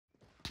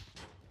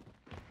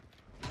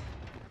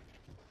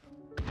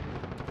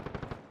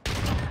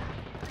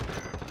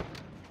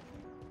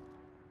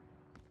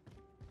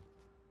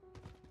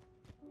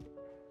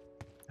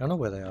don't know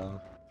where they are.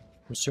 I'm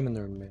assuming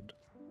they're in mid.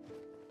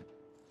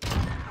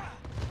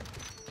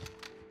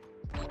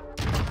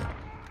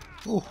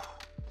 Ooh.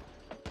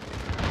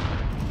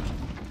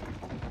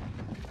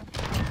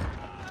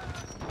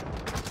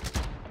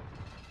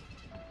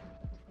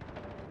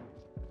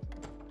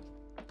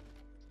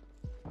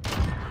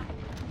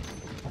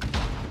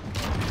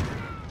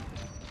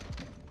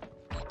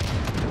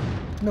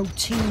 No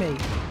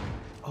teammate.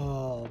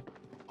 Oh.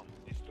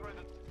 Destroyed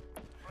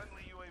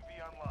friendly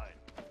UAV online.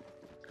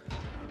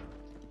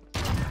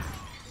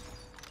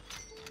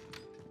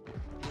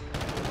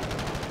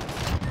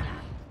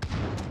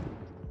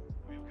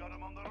 We've got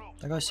him on the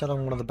ropes. That guy said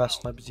I'm one of the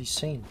best snipers he's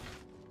seen.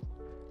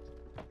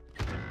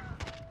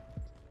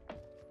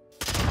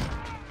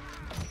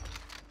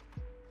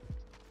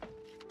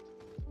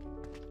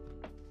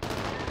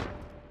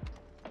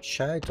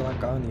 Shout out to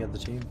that guy on the other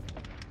team.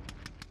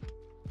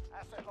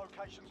 Asset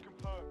locations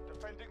confirmed.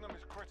 Defending them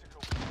is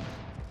critical.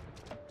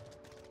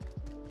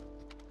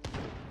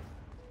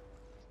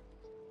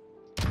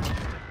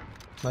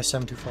 Nice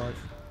 725.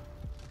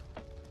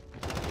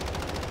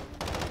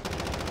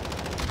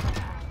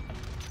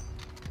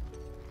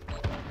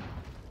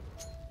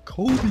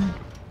 Kobe!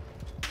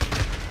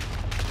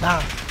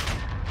 Nah!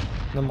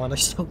 Never mind, I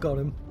still got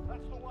him.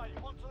 That's the way.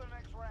 On to the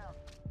next round.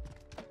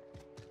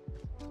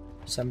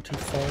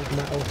 725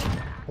 metal.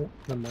 Oh,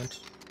 never mind.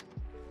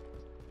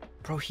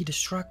 Bro, he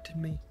distracted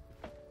me.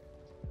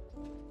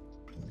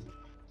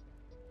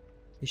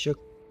 He should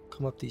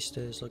come up these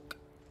stairs like...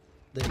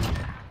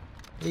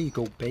 There you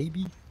go,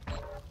 baby.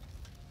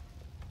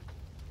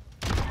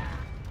 There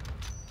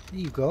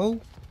you go.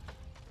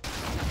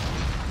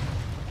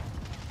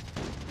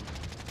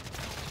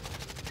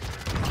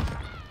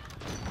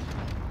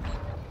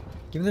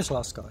 Give me this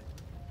last guy.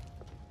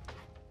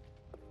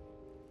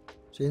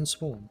 Is he in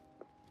spawn?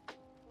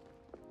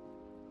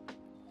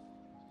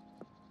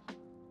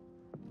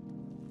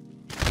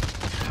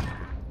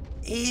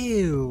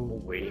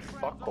 Ew! Wait,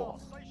 fuck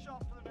off. Stay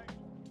sharp for the next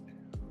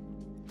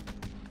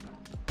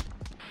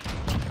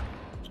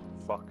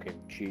one. Fucking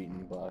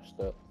cheating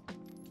bastard.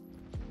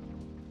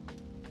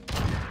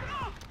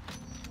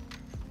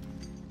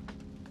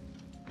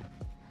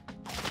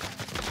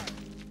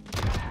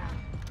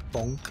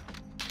 Bonk.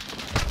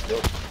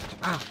 Yep.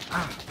 Ah,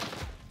 ah.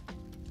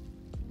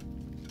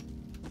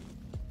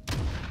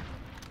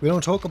 We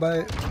don't talk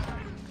about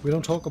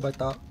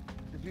that.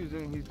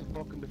 Defusing, he's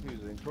fucking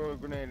defusing. Throw a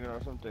grenade in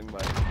or something,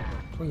 mate.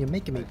 Oh, you're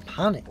making me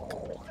panic.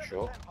 Oh,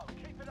 sure.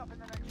 Keep it up in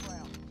the next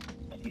round.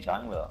 He's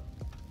hanging with that.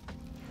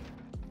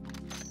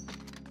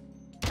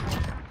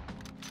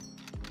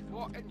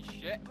 Fucking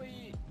shit,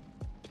 Lee.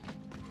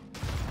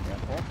 Yeah,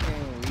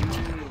 fucking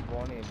Lee,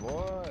 Bonnie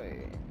boy.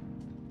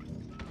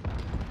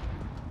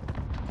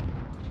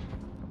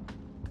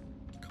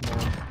 Come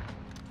on.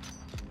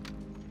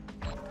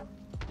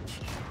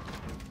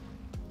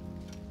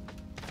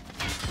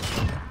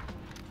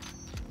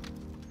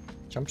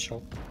 Jump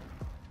shot.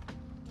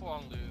 Come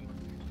on, Lume.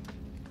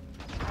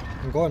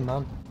 I'm going,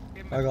 man.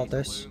 Give me I got people,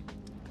 this. Lume.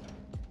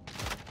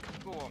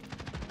 Go on.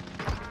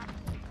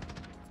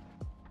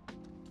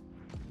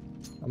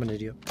 I'm an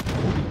idiot.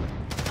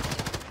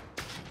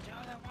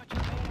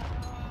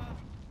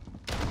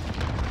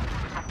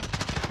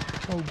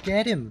 Oh,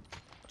 get him!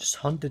 Just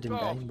hunted him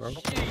down, bro.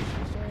 Shit.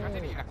 I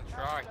didn't even have to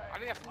try. I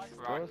didn't have to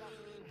try.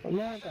 I'm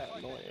not that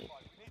annoying.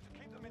 Need to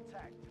keep them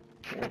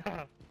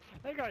intact.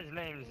 That guy's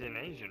name's in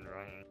Asian,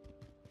 right?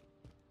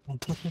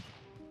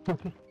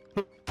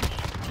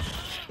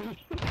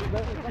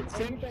 It's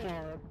in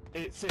there.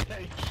 It's in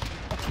Asian.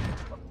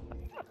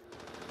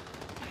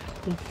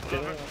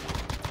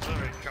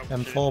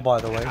 M4, by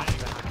the way.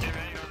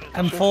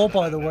 M4,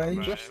 by the way.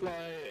 Just like,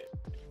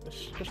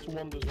 it's just the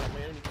wonders that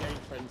my only gay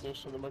friends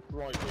also the most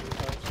right-wing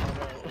person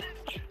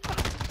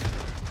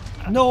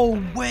I know.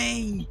 No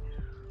way!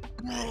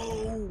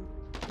 Bro!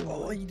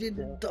 Oh, he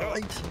didn't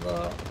die to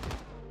that.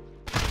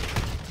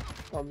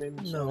 I'm in.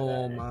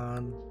 No,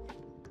 man.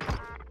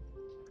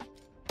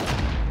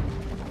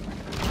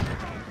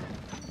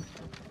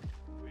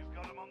 We've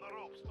got him on the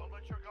ropes. Don't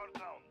let your guard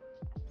down.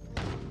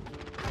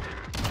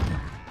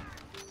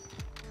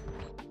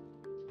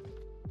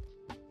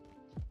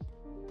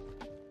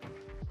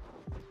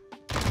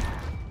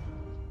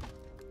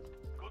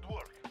 Good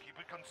work. Keep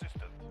it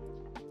consistent.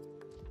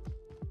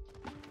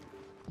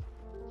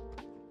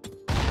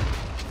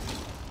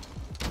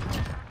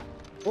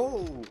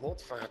 Oh,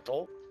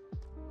 godverdomme.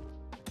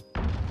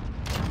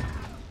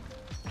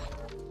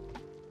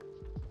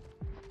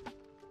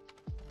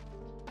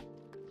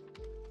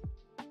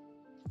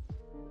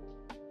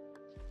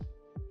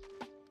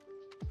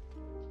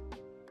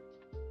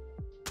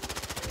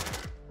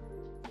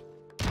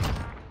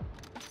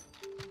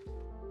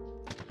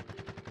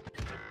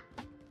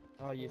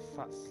 Oh, you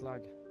fat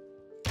slag.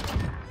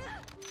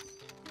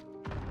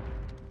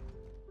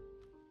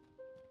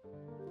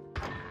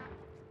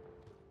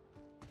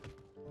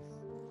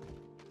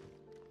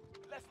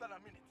 Less than a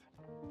minute.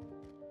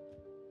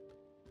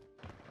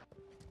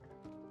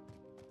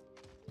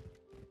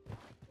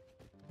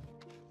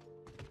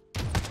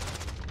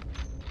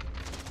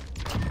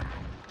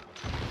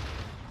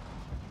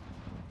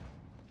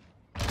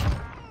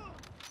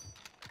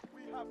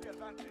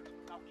 planted.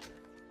 Now keep it.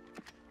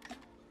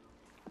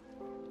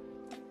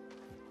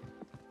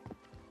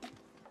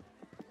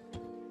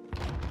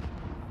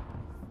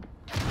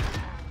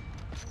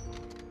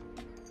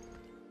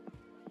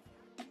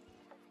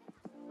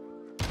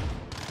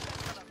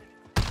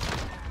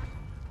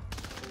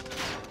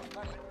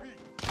 Planted B.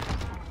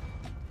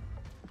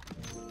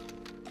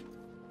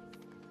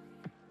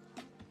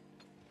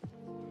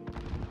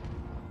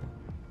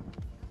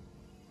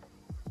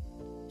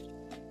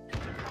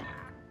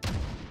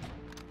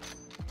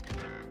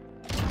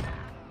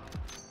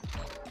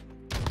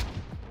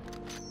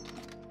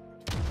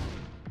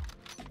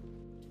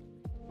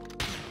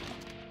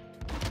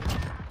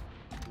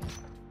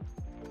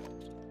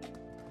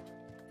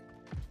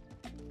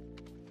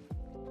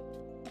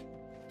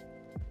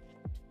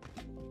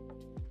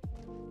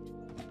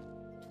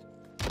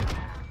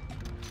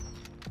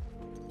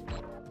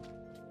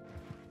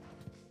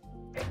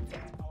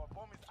 Our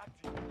bomb is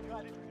active.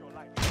 Guard it with your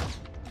life.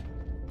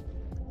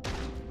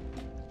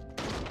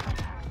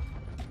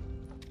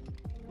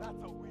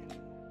 That's a win.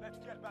 Let's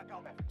get back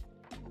out there.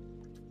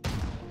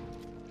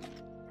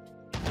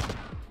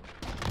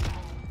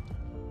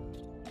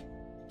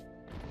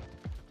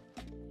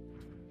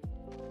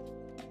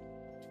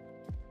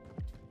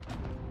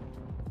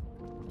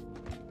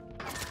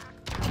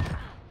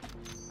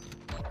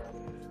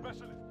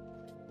 Specialist.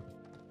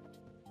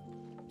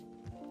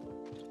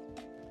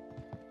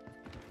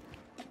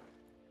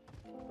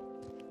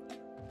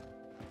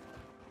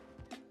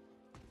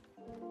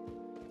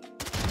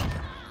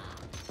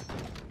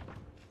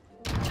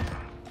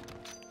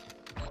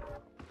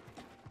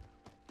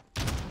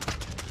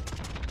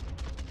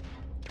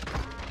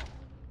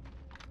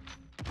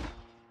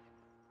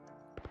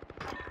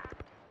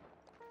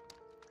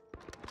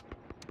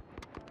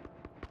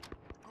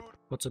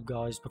 What's up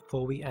guys,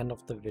 before we end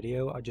off the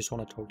video I just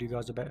want to talk to you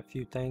guys about a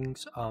few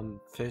things.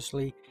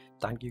 Firstly,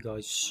 thank you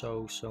guys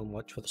so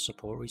much for the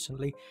support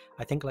recently.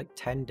 I think like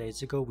 10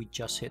 days ago we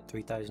just hit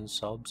 3,000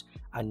 subs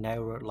and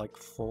now we're at like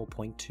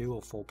 4.2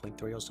 or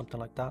 4.3 or something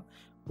like that,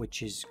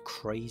 which is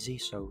crazy.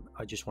 So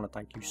I just want to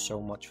thank you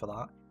so much for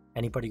that.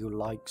 Anybody who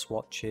likes,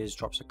 watches,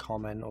 drops a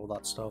comment, all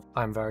that stuff,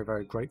 I'm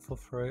very grateful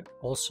for it.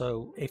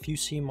 Also, if you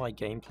see my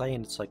gameplay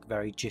and it's like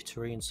very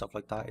jittery and stuff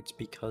like that, it's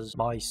because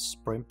my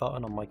sprint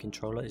button on my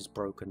controller is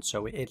broken,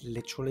 so it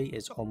literally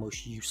is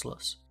almost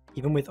useless.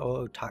 Even with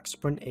auto attack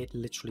sprint, it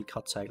literally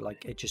cuts out.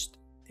 Like it's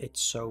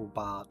so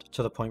bad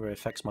to the point where it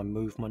affects my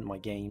movement, my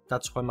game.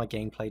 That's why my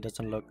gameplay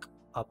doesn't look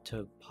up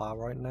to par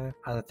right now.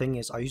 And the thing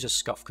is, I use a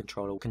scuff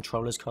controller.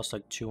 Controllers cost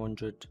like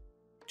 £200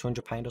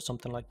 or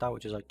something like that,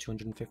 which is like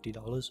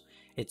 $250.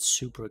 It's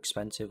super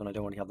expensive and I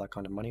don't really have that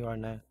kind of money right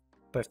now.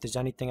 But if there's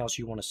anything else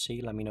you want to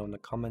see, let me know in the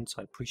comments.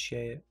 I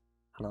appreciate it,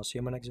 and I'll see you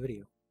in my next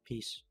video.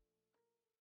 Peace.